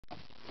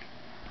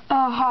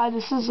Hi,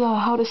 this is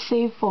how to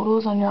save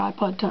photos on your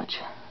iPod Touch.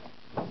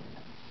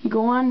 You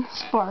go on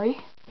Safari,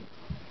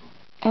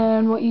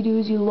 and what you do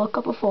is you look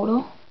up a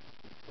photo.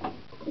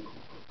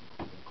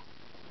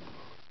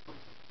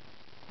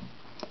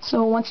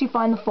 So once you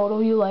find the photo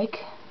you like,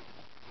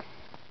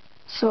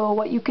 so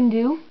what you can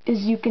do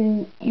is you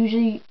can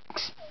usually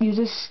use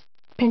this,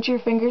 pinch your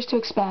fingers to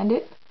expand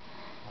it,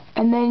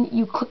 and then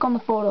you click on the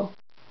photo.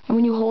 And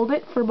when you hold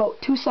it for about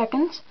 2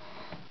 seconds,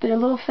 their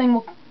little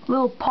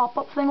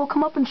pop-up thing will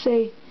come up and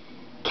say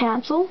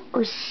cancel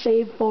or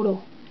save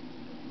photo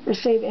or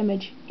save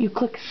image. You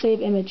click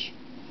save image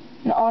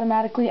and it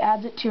automatically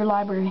adds it to your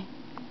library.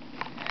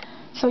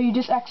 So you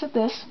just exit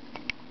this,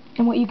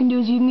 and what you can do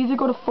is you can either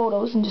go to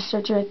photos and just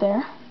search it right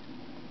there,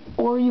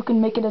 or you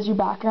can make it as your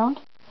background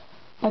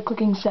by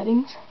clicking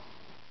settings,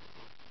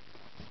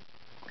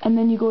 and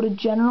then you go to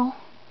general,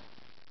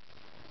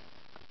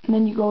 and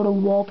then you go to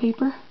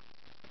wallpaper,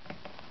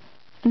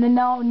 and then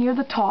now near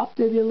the top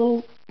there'll be a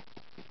little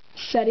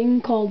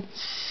setting called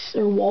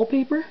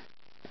wallpaper.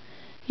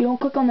 You don't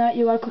click on that,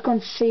 you gotta click on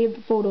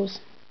saved photos.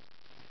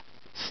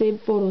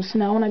 Saved photos. So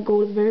now when I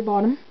go to the very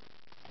bottom,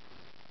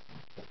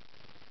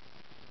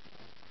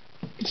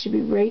 it should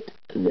be right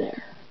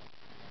there.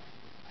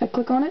 I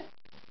click on it,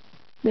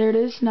 there it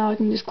is. Now I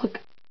can just click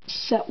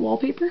set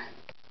wallpaper,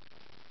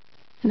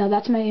 and now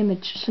that's my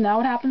image. So now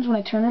what happens when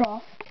I turn it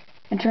off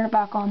and turn it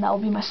back on, that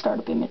will be my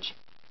startup image.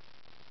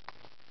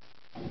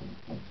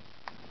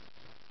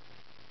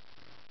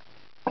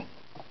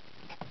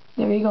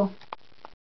 There you go.